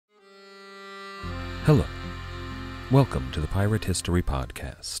Hello. Welcome to the Pirate History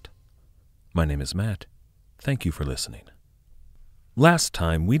Podcast. My name is Matt. Thank you for listening. Last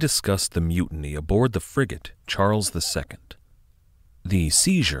time we discussed the mutiny aboard the frigate Charles II. The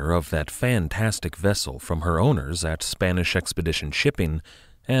seizure of that fantastic vessel from her owners at Spanish Expedition Shipping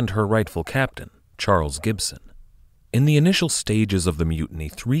and her rightful captain, Charles Gibson. In the initial stages of the mutiny,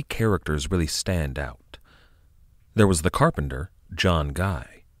 three characters really stand out. There was the carpenter, John Guy.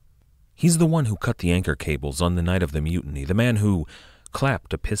 He's the one who cut the anchor cables on the night of the mutiny, the man who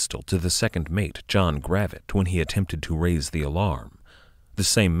clapped a pistol to the second mate, John Gravitt, when he attempted to raise the alarm, the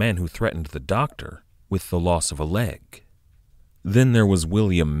same man who threatened the doctor with the loss of a leg. Then there was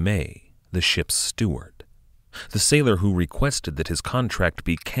William May, the ship's steward, the sailor who requested that his contract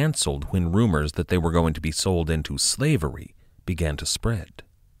be canceled when rumors that they were going to be sold into slavery began to spread.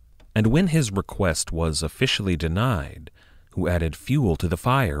 And when his request was officially denied, who added fuel to the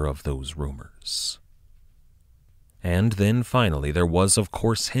fire of those rumors. And then finally there was, of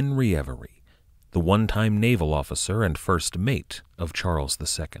course, Henry Every, the one-time naval officer and first mate of Charles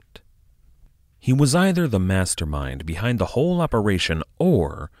II. He was either the mastermind behind the whole operation,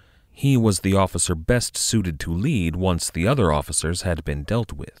 or he was the officer best suited to lead once the other officers had been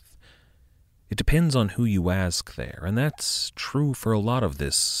dealt with. It depends on who you ask there, and that's true for a lot of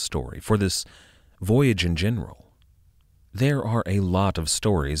this story, for this voyage in general. There are a lot of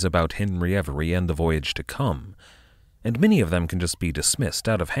stories about Henry Every and the voyage to come, and many of them can just be dismissed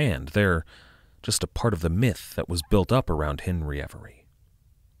out of hand. They're just a part of the myth that was built up around Henry Every.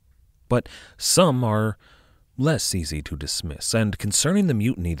 But some are less easy to dismiss, and concerning the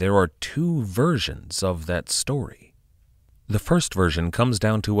mutiny, there are two versions of that story. The first version comes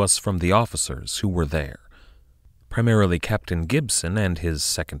down to us from the officers who were there, primarily Captain Gibson and his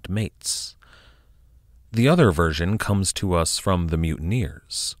second mates. The other version comes to us from the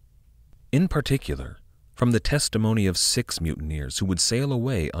mutineers. In particular, from the testimony of 6 mutineers who would sail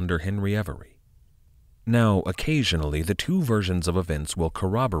away under Henry Every. Now, occasionally, the two versions of events will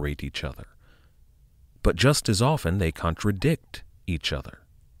corroborate each other, but just as often they contradict each other.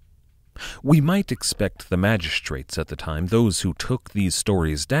 We might expect the magistrates at the time, those who took these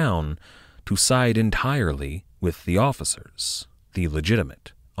stories down, to side entirely with the officers, the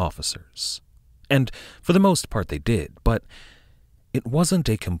legitimate officers. And for the most part they did, but it wasn't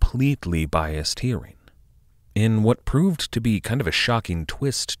a completely biased hearing. In what proved to be kind of a shocking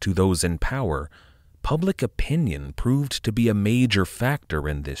twist to those in power, public opinion proved to be a major factor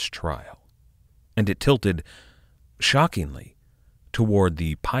in this trial, and it tilted, shockingly, toward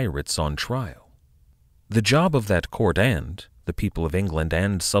the pirates on trial. The job of that court and the people of England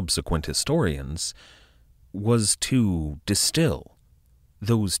and subsequent historians was to distill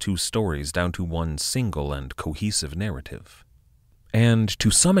those two stories down to one single and cohesive narrative. And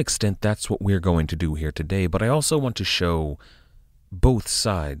to some extent that's what we're going to do here today, but I also want to show both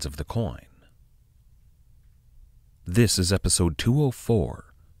sides of the coin. This is episode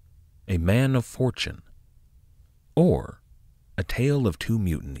 204, A Man of Fortune, or A Tale of Two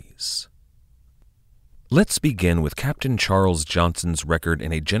Mutinies. Let's begin with Captain Charles Johnson's record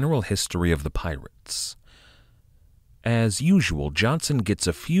in a general history of the pirates. As usual, Johnson gets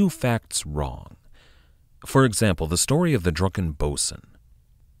a few facts wrong. For example, the story of the drunken boatswain.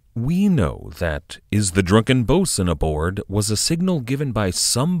 We know that "Is the drunken boatswain aboard?" was a signal given by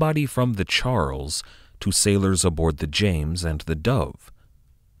somebody from the Charles to sailors aboard the James and the Dove,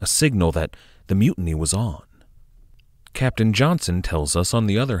 a signal that the mutiny was on. Captain Johnson tells us, on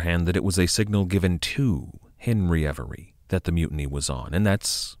the other hand, that it was a signal given to Henry Every that the mutiny was on, and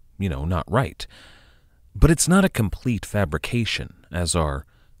that's, not right. But it's not a complete fabrication, as are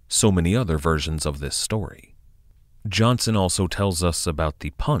so many other versions of this story. Johnson also tells us about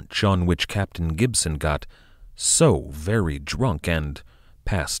the punch on which Captain Gibson got so very drunk and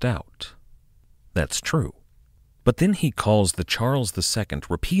passed out. That's true. But then he calls the Charles II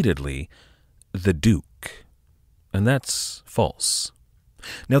repeatedly the Duke, and that's false.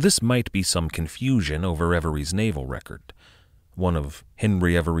 Now this might be some confusion over Every's naval record. One of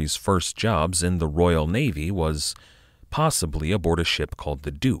Henry Every's first jobs in the Royal Navy was possibly aboard a ship called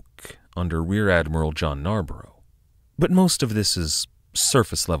the Duke, under Rear Admiral John Narborough. But most of this is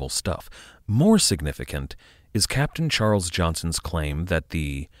surface-level stuff. More significant is Captain Charles Johnson's claim that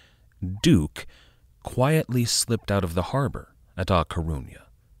the Duke quietly slipped out of the harbor at A Coruña.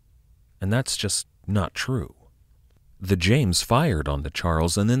 And that's just not true. The James fired on the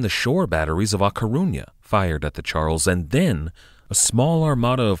Charles, and then the shore batteries of A Coruña fired at the Charles, and then a small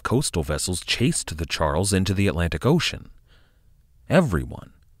armada of coastal vessels chased the Charles into the Atlantic Ocean.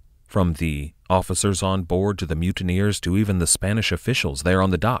 Everyone, From the officers on board to the mutineers to even the Spanish officials there on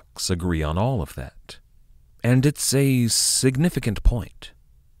the docks agree on all of that. And it's a significant point.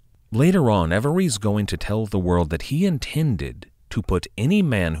 Later on, Every's going to tell the world that he intended to put any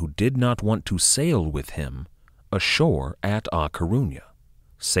man who did not want to sail with him ashore at A Coruña,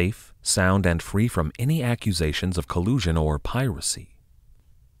 safe, sound, and free from any accusations of collusion or piracy.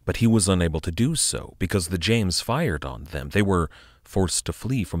 But he was unable to do so because the James fired on them. They were forced to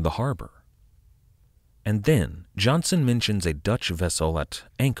flee from the harbor. And then Johnson mentions a Dutch vessel at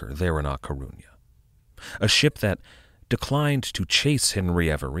anchor there in A Coruña, a ship that declined to chase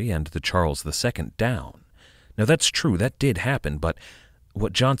Henry Every and the Charles II down. Now that's true, that did happen, but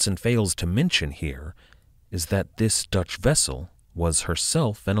what Johnson fails to mention here is that this Dutch vessel was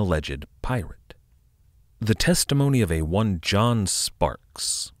herself an alleged pirate. The testimony of a one John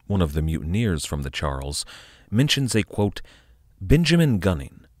Sparks, one of the mutineers from the Charles, mentions a, quote, Benjamin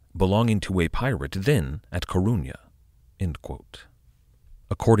Gunning, belonging to a pirate then at Coruña, end quote.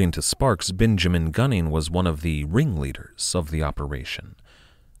 According to Sparks, Benjamin Gunning was one of the ringleaders of the operation,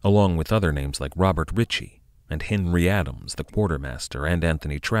 along with other names like Robert Ritchie and Henry Adams, the quartermaster, and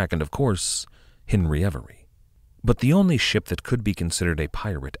Anthony Track, and of course, Henry Every. But the only ship that could be considered a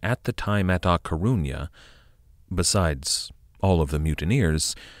pirate at the time at A Coruña, besides all of the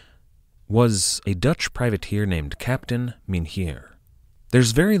mutineers, was a Dutch privateer named Captain Mynheer.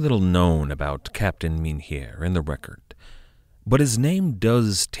 There's very little known about Captain Mynheer in the record, but his name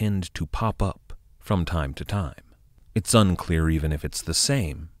does tend to pop up from time to time. It's unclear even if it's the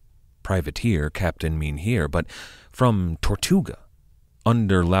same privateer, Captain Mynheer, but from Tortuga,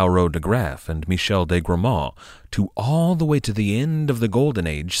 under Lauro de Graaf and Michel de Gramont, to all the way to the end of the Golden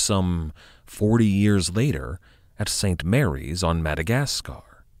Age some 40 years later at St. Mary's on Madagascar.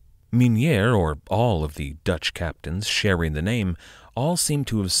 Mynheer, or all of the Dutch captains sharing the name, all seem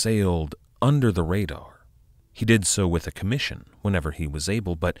to have sailed under the radar. He did so with a commission whenever he was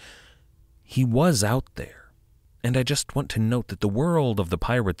able, but he was out there. And I just want to note that the world of the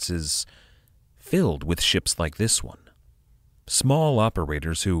pirates is filled with ships like this one. Small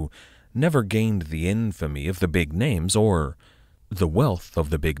operators who never gained the infamy of the big names or the wealth of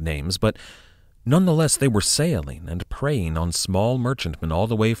the big names, but nonetheless they were sailing and preying on small merchantmen all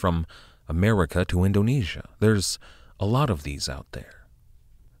the way from America to Indonesia. There's a lot of these out there.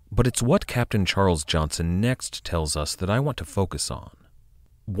 But it's what Captain Charles Johnson next tells us that I want to focus on.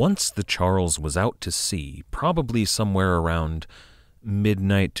 Once the Charles was out to sea, probably somewhere around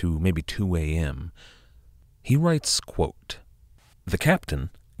midnight to maybe 2 a.m., he writes, quote, The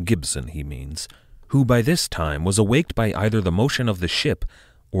captain, Gibson he means, who by this time was awaked by either the motion of the ship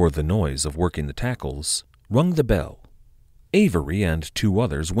or the noise of working the tackles, rung the bell. Avery and 2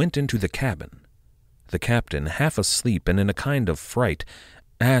 others went into the cabin. The captain, half asleep and in a kind of fright,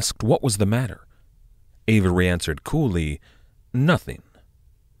 asked what was the matter. Avery answered coolly, Nothing.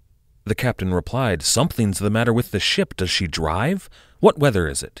 The captain replied, Something's the matter with the ship. Does she drive? What weather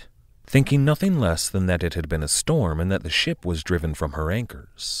is it? Thinking nothing less than that it had been a storm and that the ship was driven from her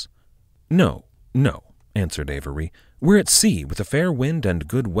anchors. No, answered Avery. We're at sea, with a fair wind and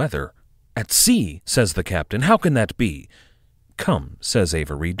good weather. At sea, says the captain. How can that be? Come, says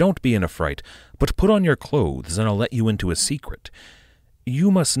Avery, don't be in a fright, but put on your clothes, and I'll let you into a secret.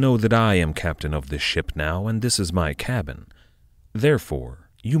 You must know that I am captain of this ship now, and this is my cabin. Therefore,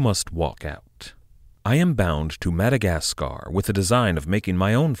 you must walk out. I am bound to Madagascar with the design of making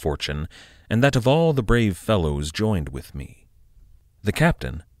my own fortune, and that of all the brave fellows joined with me. The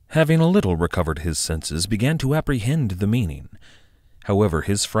captain, having a little recovered his senses, began to apprehend the meaning. However,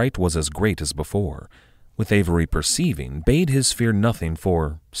 his fright was as great as before. With Avery perceiving, bade his fear nothing,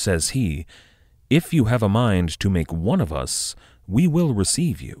 for, says he, If you have a mind to make one of us, we will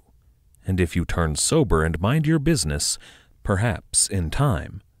receive you. And if you turn sober and mind your business, perhaps, in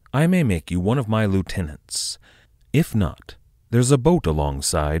time, I may make you one of my lieutenants. If not, there's a boat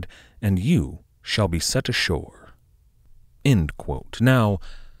alongside, and you shall be set ashore. End quote. Now,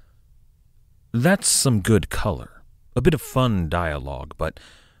 that's some good color, a bit of fun dialogue, but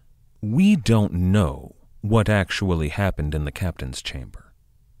we don't know what actually happened in the captain's chamber.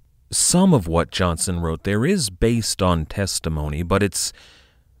 Some of what Johnson wrote there is based on testimony, but it's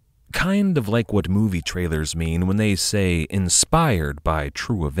kind of like what movie trailers mean when they say inspired by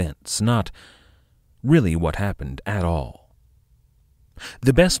true events, not really what happened at all.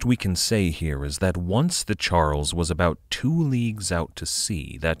 The best we can say here is that once the Charles was about 2 leagues out to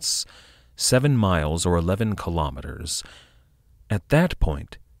sea, that's 7 miles or 11 kilometers, at that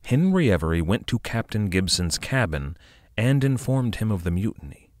point, Henry Every went to Captain Gibson's cabin and informed him of the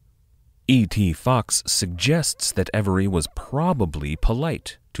mutiny. E.T. Fox suggests that Every was probably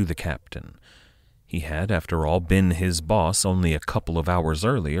polite to the captain. He had, after all, been his boss only a couple of hours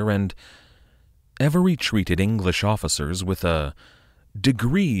earlier, and Every treated English officers with a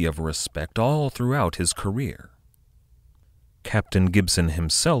degree of respect all throughout his career. Captain Gibson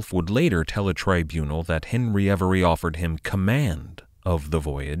himself would later tell a tribunal that Henry Every offered him command of the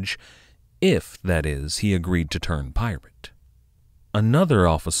voyage, if, that is, he agreed to turn pirate. Another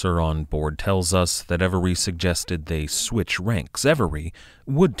officer on board tells us that Every suggested they switch ranks. Every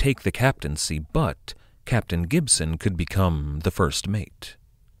would take the captaincy, but Captain Gibson could become the first mate.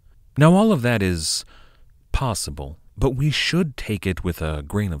 Now, all of that is possible, but we should take it with a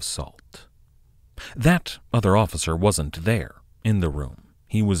grain of salt. That other officer wasn't there in the room.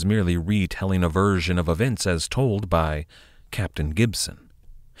 He was merely retelling a version of events as told by Captain Gibson.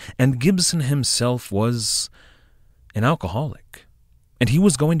 And Gibson himself was an alcoholic, and he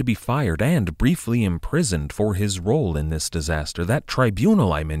was going to be fired and briefly imprisoned for his role in this disaster. That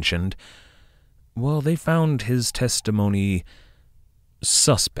tribunal I mentioned, well, they found his testimony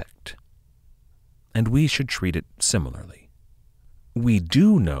suspect, and we should treat it similarly. We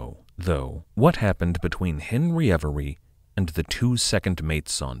do know, though, what happened between Henry Every and the two second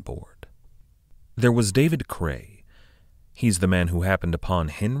mates on board. There was David Cray. He's the man who happened upon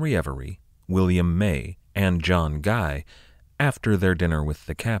Henry Every, William May, and John Guy after their dinner with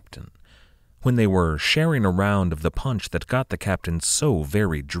the captain, when they were sharing a round of the punch that got the captain so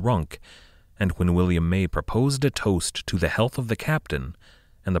very drunk, and when William May proposed a toast to the health of the captain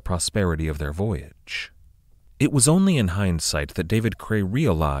and the prosperity of their voyage. It was only in hindsight that David Cray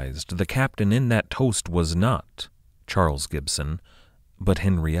realized the captain in that toast was not Charles Gibson, but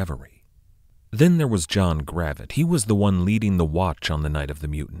Henry Every. Then there was John Gravitt. He was the one leading the watch on the night of the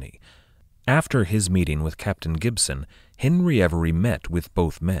mutiny. After his meeting with Captain Gibson, Henry Every met with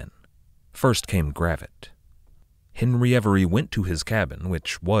both men. First came Gravitt. Henry Every went to his cabin,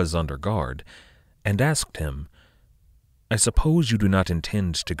 which was under guard, and asked him, "I suppose you do not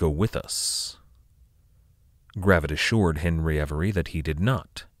intend to go with us?" Gravitt assured Henry Every that he did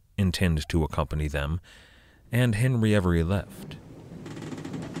not intend to accompany them, and Henry Every left.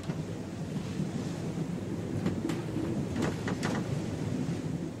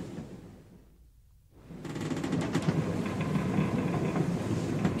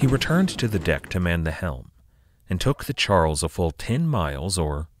 He returned to the deck to man the helm, and took the Charles a full 10 miles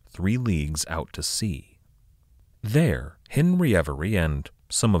or 3 leagues out to sea. There, Henry Every and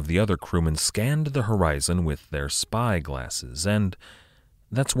some of the other crewmen scanned the horizon with their spy glasses, and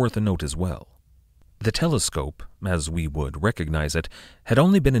that's worth a note as well. The telescope, as we would recognize it, had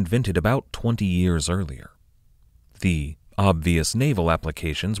only been invented about 20 years earlier. The obvious naval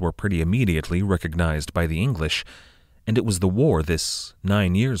applications were pretty immediately recognized by the English, and it was the war, this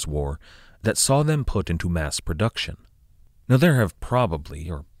 9 Years' War, that saw them put into mass production. Now there have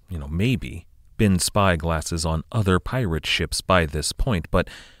probably, or maybe, been spy glasses on other pirate ships by this point, but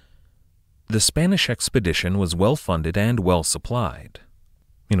the Spanish expedition was well funded and well supplied.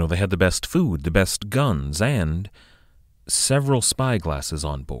 They had the best food, the best guns, and several spy glasses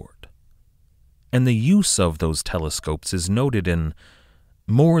on board. And the use of those telescopes is noted in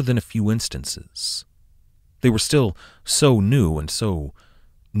more than a few instances. They were still so new and so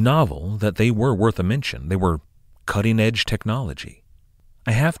novel that they were worth a mention. They were cutting-edge technology.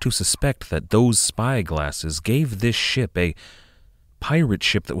 I have to suspect that those spy glasses gave this ship, a pirate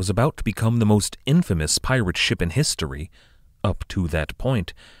ship that was about to become the most infamous pirate ship in history, up to that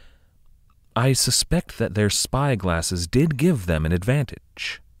point, I suspect that their spy glasses did give them an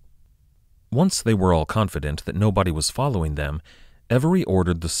advantage. Once they were all confident that nobody was following them, Every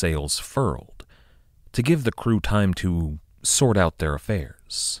ordered the sails furled, to give the crew time to sort out their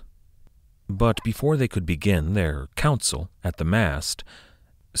affairs. But before they could begin their council at the mast,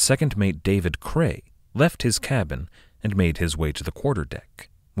 second mate David Cray left his cabin and made his way to the quarterdeck,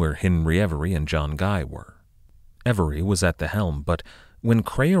 where Henry Every and John Guy were. Every was at the helm, but when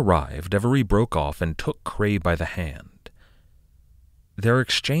Cray arrived, Every broke off and took Cray by the hand. Their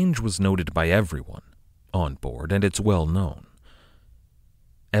exchange was noted by everyone on board, and it's well known.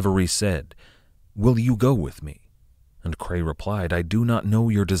 Every said, "Will you go with me?" And Cray replied, "I do not know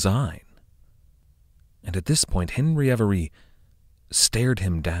your design." And at this point, Henry Every stared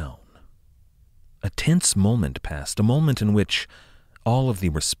him down. A tense moment passed, a moment in which all of the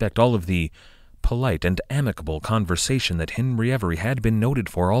respect, all of the polite and amicable conversation that Henry Every had been noted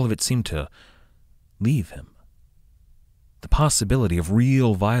for, all of it seemed to leave him. The possibility of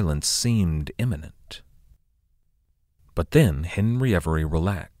real violence seemed imminent. But then Henry Every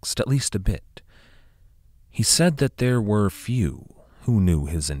relaxed, at least a bit. He said that there were few who knew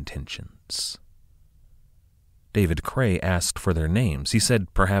his intentions. plans. David Cray asked for their names. He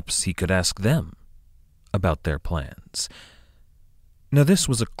said perhaps he could ask them about their plans. Now this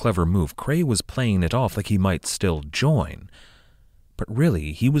was a clever move. Cray was playing it off like he might still join, but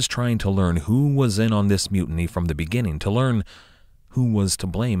really he was trying to learn who was in on this mutiny from the beginning, to learn who was to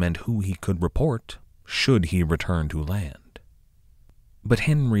blame and who he could report should he return to land. But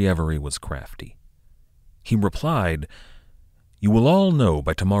Henry Every was crafty. He replied, "You will all know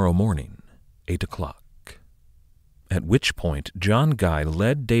by tomorrow morning, 8 o'clock." At which point John Guy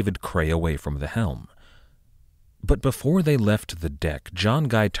led David Cray away from the helm. But before they left the deck, John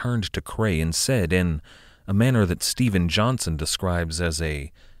Guy turned to Cray and said, in a manner that Stephen Johnson describes as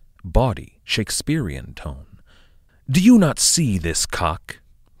a bawdy, Shakespearean tone, "Do you not see this cock?"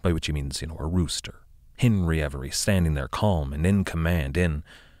 By which he means, a rooster. Henry Every standing there calm and in command, in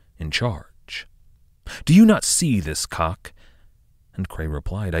charge. "Do you not see this cock?" And Cray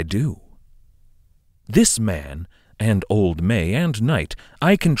replied, "I do. This man, and old May, and Knight,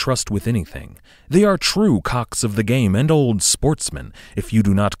 I can trust with anything. They are true cocks of the game, and old sportsmen. If you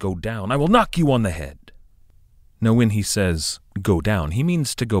do not go down, I will knock you on the head." Now when he says go down, he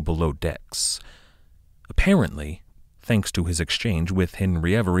means to go below decks. Apparently, thanks to his exchange with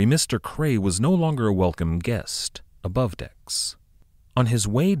Henry Every, Mr. Cray was no longer a welcome guest above decks. On his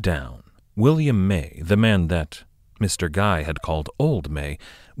way down, William May, the man that Mr. Guy had called Old May,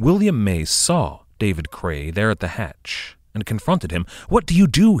 William May saw David Cray there at the hatch and confronted him. "What do you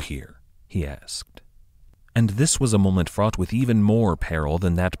do here?" he asked. And this was a moment fraught with even more peril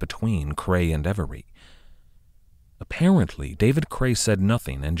than that between Cray and Every. Apparently, David Cray said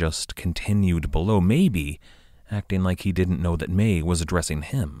nothing and just continued below, maybe acting like he didn't know that May was addressing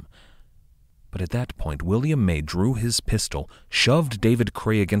him. But at that point, William May drew his pistol, shoved David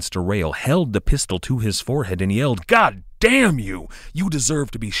Cray against a rail, held the pistol to his forehead, and yelled, "God damn you! You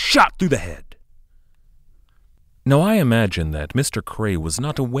deserve to be shot through the head!" Now I imagine that Mr. Cray was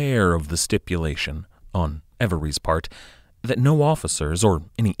not aware of the stipulation, on Every's part, that no officers, or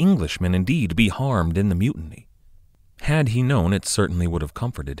any Englishmen indeed, be harmed in the mutiny. Had he known, it certainly would have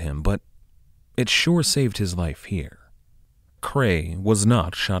comforted him, but it sure saved his life here. Cray was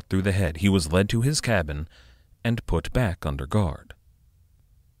not shot through the head. He was led to his cabin and put back under guard.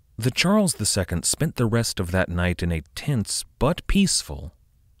 The Charles II spent the rest of that night in a tense but peaceful,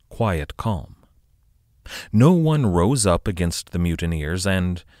 quiet calm. No one rose up against the mutineers,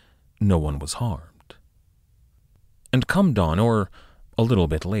 and no one was harmed. And come dawn, or a little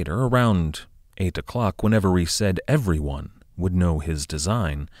bit later, around 8 o'clock, whenever he said everyone would know his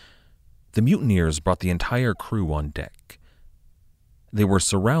design, the mutineers brought the entire crew on deck. They were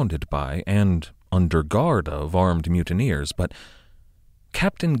surrounded by and under guard of armed mutineers, but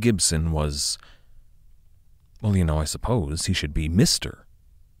Captain Gibson was, well, I suppose he should be Mr.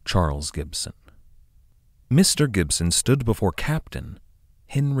 Charles Gibson. Mr. Gibson stood before Captain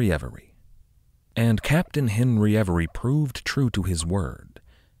Henry Every, and Captain Henry Every proved true to his word.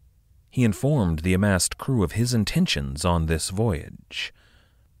 He informed the amassed crew of his intentions on this voyage.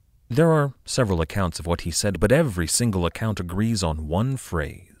 There are several accounts of what he said, but every single account agrees on one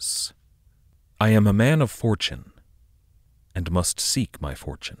phrase: "I am a man of fortune, and must seek my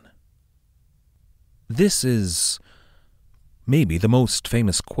fortune." This is maybe the most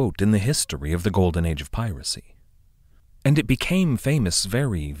famous quote in the history of the Golden Age of piracy. And it became famous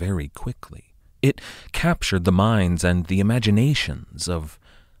very, very quickly. It captured the minds and the imaginations of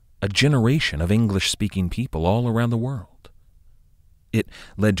a generation of English-speaking people all around the world. It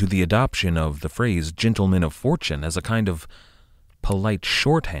led to the adoption of the phrase gentleman of fortune as a kind of polite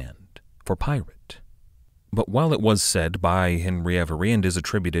shorthand for pirate. But while it was said by Henry Every and is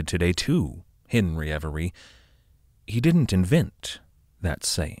attributed today to Henry Every, he didn't invent that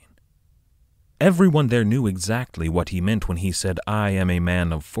saying. Everyone there knew exactly what he meant when he said, "I am a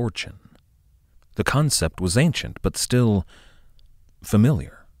man of fortune." The concept was ancient, but still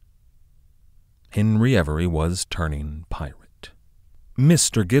familiar. Henry Every was turning pirate.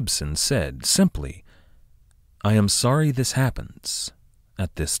 Mr. Gibson said simply, "I am sorry this happens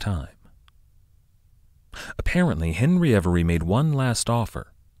at this time." Apparently, Henry Every made one last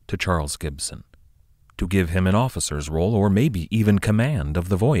offer to Charles Gibson, to give him an officer's role or maybe even command of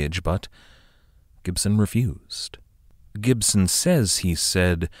the voyage, but Gibson refused. Gibson says he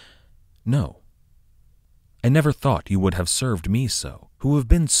said, "No. I never thought you would have served me so, who have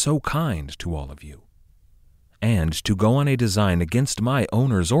been so kind to all of you. And to go on a design against my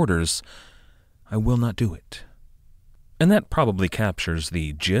owner's orders, I will not do it." And that probably captures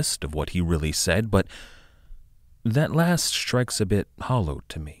the gist of what he really said, but that last strikes a bit hollow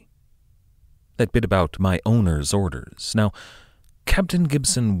to me. That bit about my owner's orders. Now, Captain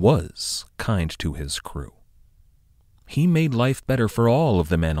Gibson was kind to his crew. He made life better for all of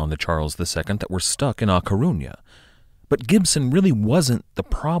the men on the Charles II that were stuck in A Coruña, but Gibson really wasn't the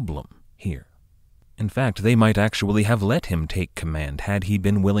problem here. In fact, they might actually have let him take command had he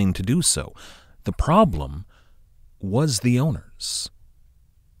been willing to do so. The problem was the owners.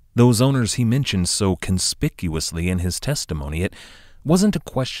 Those owners he mentioned so conspicuously in his testimony. It wasn't a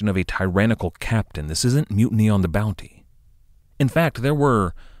question of a tyrannical captain. This isn't Mutiny on the Bounty. In fact, there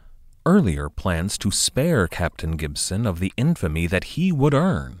were earlier plans to spare Captain Gibson of the infamy that he would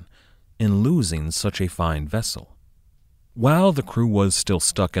earn in losing such a fine vessel. While the crew was still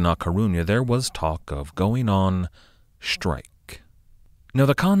stuck in A Coruña, there was talk of going on strike. Now,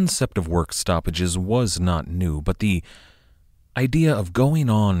 the concept of work stoppages was not new, but the idea of going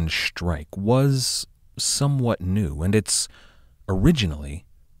on strike was somewhat new, and it's originally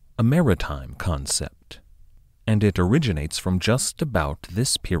a maritime concept, and it originates from just about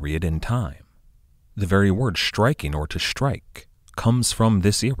this period in time. The very word striking or to strike comes from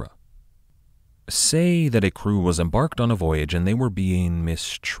this era. Say that a crew was embarked on a voyage and they were being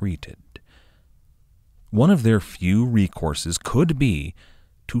mistreated. One of their few recourses could be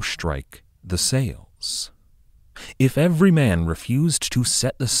to strike the sails. If every man refused to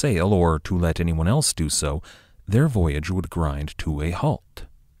set the sail or to let anyone else do so, their voyage would grind to a halt.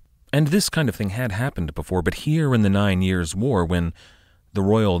 And this kind of thing had happened before, but here in the 9 Years' War, when the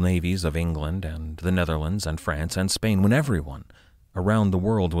royal navies of England and the Netherlands and France and Spain, when everyone around the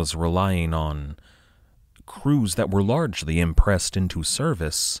world was relying on crews that were largely impressed into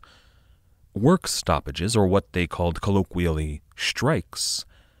service, work stoppages, or what they called colloquially strikes,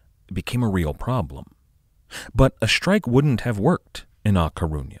 became a real problem. But a strike wouldn't have worked in A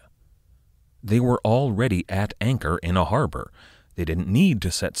Coruña. They were already at anchor in a harbor. They didn't need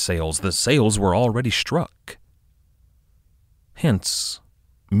to set sails. The sails were already struck. Hence,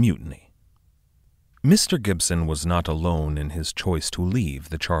 mutiny. Mr. Gibson was not alone in his choice to leave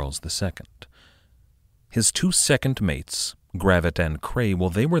the Charles II. His 2 second mates, Gravitt and Cray, well,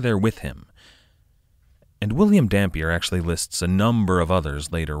 they were there with him. And William Dampier actually lists a number of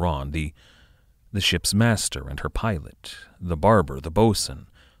others later on, the ship's master and her pilot, the barber, the boatswain,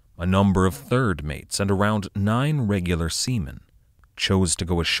 a number of third mates, and around 9 regular seamen chose to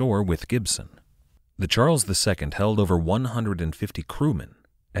go ashore with Gibson. The Charles II held over 150 crewmen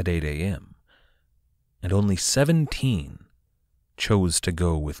at 8 a.m., and only 17 chose to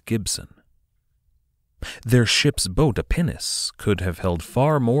go with Gibson. Their ship's boat, a pinnace, could have held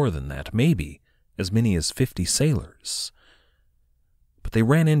far more than that, maybe as many as 50 sailors. But they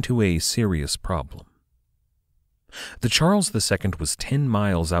ran into a serious problem. The Charles II was 10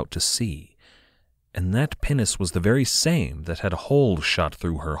 miles out to sea, and that pinnace was the very same that had a hole shot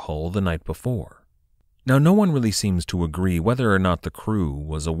through her hull the night before. Now, no one really seems to agree whether or not the crew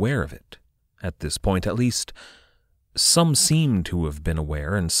was aware of it. At this point, at least, some seem to have been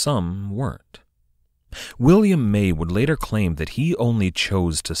aware and some weren't. William May would later claim that he only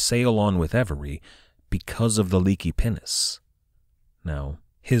chose to sail on with Every because of the leaky pinnace. Now,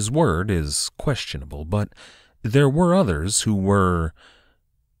 his word is questionable, but there were others who were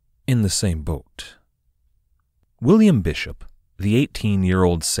in the same boat. William Bishop, the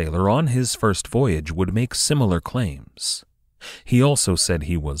 18-year-old sailor on his first voyage, would make similar claims. He also said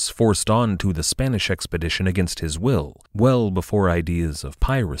he was forced on to the Spanish expedition against his will, well before ideas of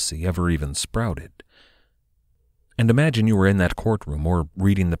piracy ever even sprouted. And imagine you were in that courtroom or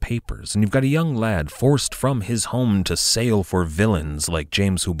reading the papers, and you've got a young lad forced from his home to sail for villains like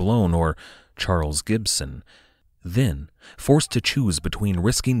James Houblon or Charles Gibson, then forced to choose between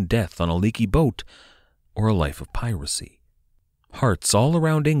risking death on a leaky boat or a life of piracy. Hearts all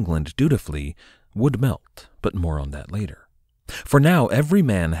around England dutifully would melt, but more on that later. For now, every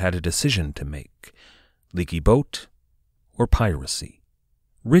man had a decision to make: leaky boat or piracy,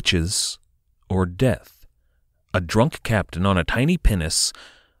 riches or death, a drunk captain on a tiny pinnace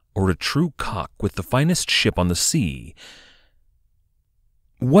or a true cock with the finest ship on the sea.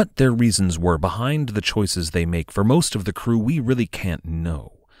 What their reasons were behind the choices they make for most of the crew, we really can't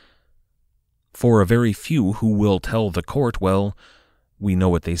know. For a very few who will tell the court, well, we know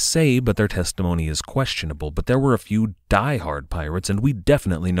what they say, but their testimony is questionable. But there were a few die-hard pirates, and we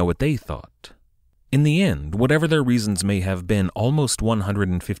definitely know what they thought. In the end, whatever their reasons may have been, almost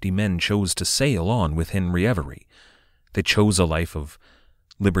 150 men chose to sail on with Henry Every. They chose a life of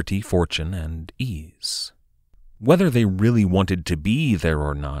liberty, fortune, and ease. Whether they really wanted to be there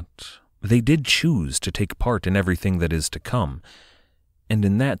or not, they did choose to take part in everything that is to come, and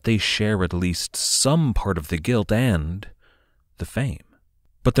in that they share at least some part of the guilt and the fame.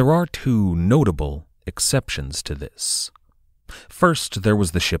 But there are 2 notable exceptions to this. First, there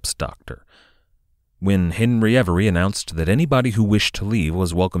was the ship's doctor. When Henry Every announced that anybody who wished to leave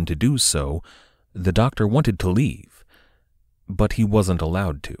was welcome to do so, the doctor wanted to leave, but he wasn't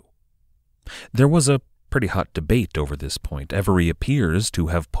allowed to. There was a pretty hot debate over this point. Every appears to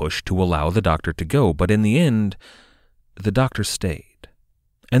have pushed to allow the doctor to go, but in the end, the doctor stayed.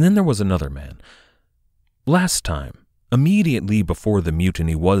 And then there was another man. Last time, immediately before the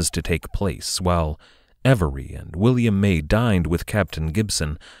mutiny was to take place, while Every and William May dined with Captain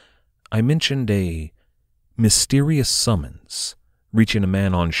Gibson, I mentioned a mysterious summons reaching a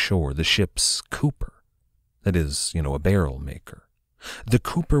man on shore, the ship's cooper. That is, a barrel maker. The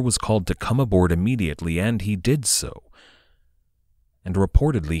cooper was called to come aboard immediately, and he did so. And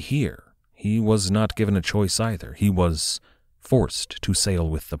reportedly here, he was not given a choice either. He was forced to sail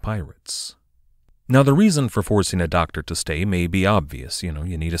with the pirates. Now, the reason for forcing a doctor to stay may be obvious. You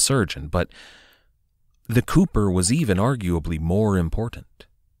need a surgeon, but the cooper was even arguably more important.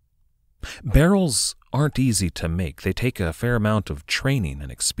 Barrels aren't easy to make. They take a fair amount of training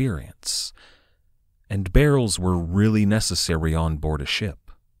and experience. And barrels were really necessary on board a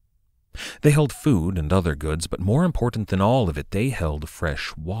ship. They held food and other goods, but more important than all of it, they held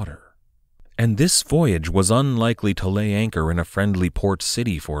fresh water. And this voyage was unlikely to lay anchor in a friendly port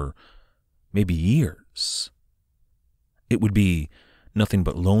city for maybe years. It would be nothing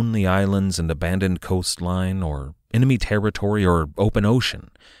but lonely islands and abandoned coastline, or enemy territory, or open ocean.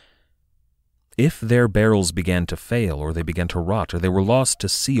 If their barrels began to fail, or they began to rot, or they were lost to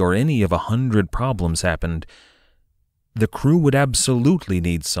sea, or any of 100 problems happened, the crew would absolutely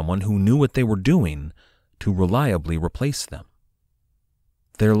need someone who knew what they were doing to reliably replace them.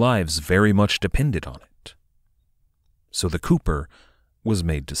 Their lives very much depended on it. So the cooper was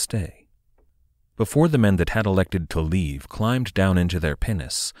made to stay. Before the men that had elected to leave climbed down into their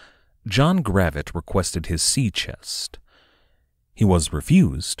pinnace, John Gravitt requested his sea chest. He was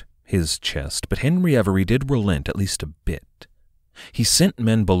refused his chest, but Henry Every did relent at least a bit. He sent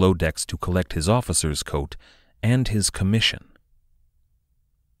men below decks to collect his officer's coat and his commission.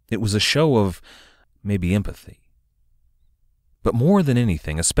 It was a show of maybe empathy. But more than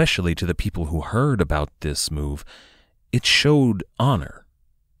anything, especially to the people who heard about this move, it showed honor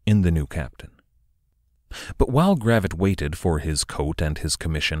in the new captain. But while Gravitt waited for his coat and his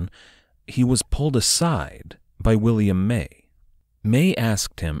commission, he was pulled aside by William May. May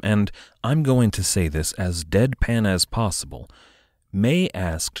asked him, and I'm going to say this as deadpan as possible, May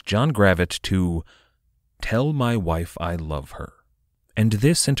asked John Gravitt to tell my wife I love her. And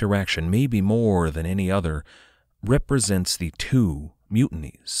this interaction, maybe more than any other, represents the two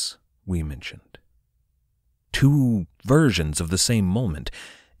mutinies we mentioned. Two versions of the same moment.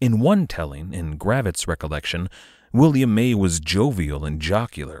 In one telling, in Gravitt's recollection, William May was jovial and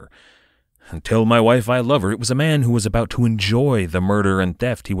jocular. Tell my wife I love her. It was a man who was about to enjoy the murder and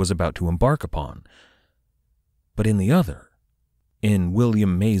theft he was about to embark upon. But in the other, in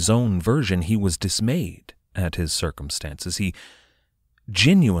William May's own version, he was dismayed at his circumstances. He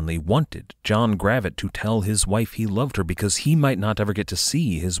genuinely wanted John Gravitt to tell his wife he loved her because he might not ever get to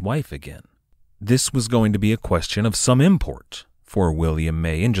see his wife again. This was going to be a question of some import for William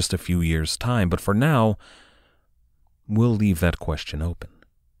May in just a few years' time, but for now, we'll leave that question open.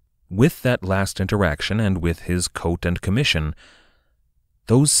 With that last interaction and with his coat and commission,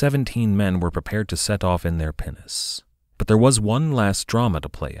 those 17 men were prepared to set off in their pinnace. But there was one last drama to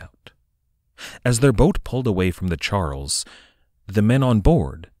play out. As their boat pulled away from the Charles, the men on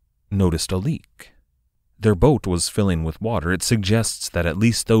board noticed a leak. Their boat was filling with water. It suggests that at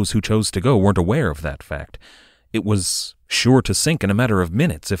least those who chose to go weren't aware of that fact. It was sure to sink in a matter of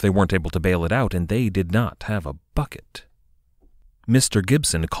minutes if they weren't able to bail it out, and they did not have a bucket. Mr.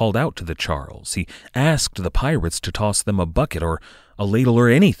 Gibson called out to the Charles. He asked the pirates to toss them a bucket or a ladle or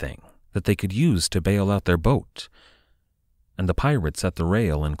anything that they could use to bail out their boat. And the pirates at the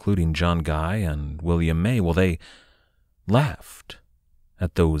rail, including John Guy and William May, well, they laughed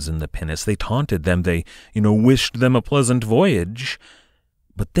at those in the pinnace. They taunted them. They, wished them a pleasant voyage.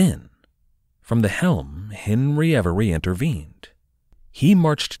 But then, from the helm, Henry Every intervened. He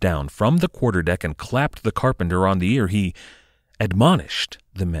marched down from the quarterdeck and clapped the carpenter on the ear. He admonished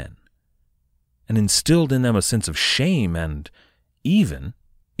the men and instilled in them a sense of shame and even,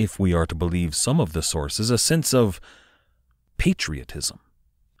 if we are to believe some of the sources, a sense of patriotism.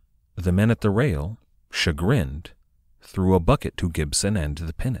 The men at the rail, chagrined, threw a bucket to Gibson and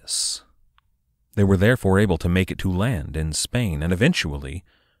the pinnace. They were therefore able to make it to land in Spain and eventually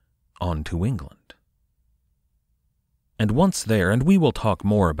on to England. And once there, and we will talk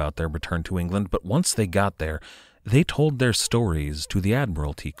more about their return to England, but once they got there, they told their stories to the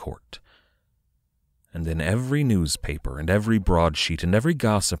Admiralty Court. And then every newspaper and every broadsheet and every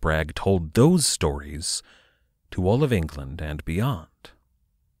gossip rag told those stories to all of England and beyond.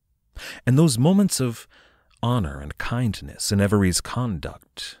 And those moments of honor and kindness in Every's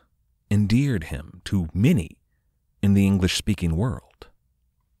conduct endeared him to many in the English-speaking world.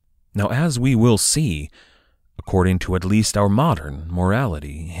 Now, as we will see, according to at least our modern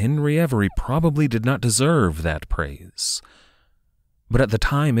morality, Henry Every probably did not deserve that praise. But at the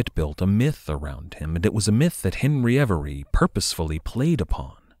time it built a myth around him, and it was a myth that Henry Every purposefully played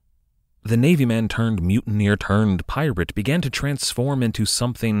upon. The Navyman turned mutineer turned pirate began to transform into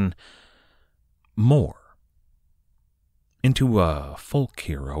something more. Into a folk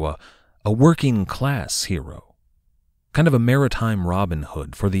hero, a working-class hero. Kind of a maritime Robin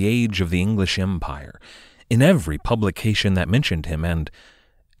Hood for the age of the English Empire. In every publication that mentioned him, and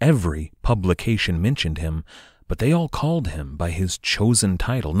every publication mentioned him, but they all called him by his chosen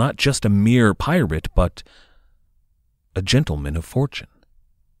title, not just a mere pirate, but a gentleman of fortune.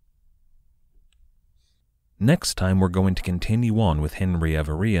 Next time we're going to continue on with Henry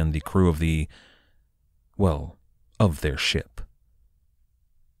Every and the crew of of their ship.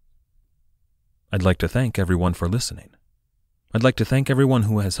 I'd like to thank everyone for listening. I'd like to thank everyone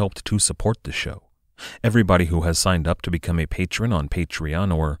who has helped to support the show. Everybody who has signed up to become a patron on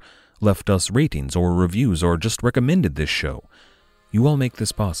Patreon or left us ratings or reviews or just recommended this show. You all make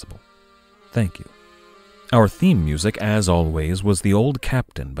this possible. Thank you. Our theme music, as always, was The Old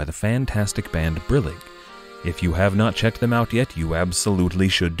Captain by the fantastic band Brillig. If you have not checked them out yet, you absolutely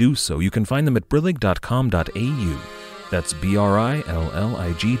should do so. You can find them at brillig.com.au. That's brillig.com.au.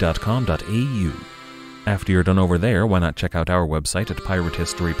 After you're done over there, why not check out our website at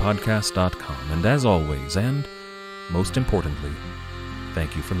piratehistorypodcast.com. And as always, and most importantly,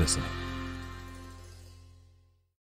 thank you for listening.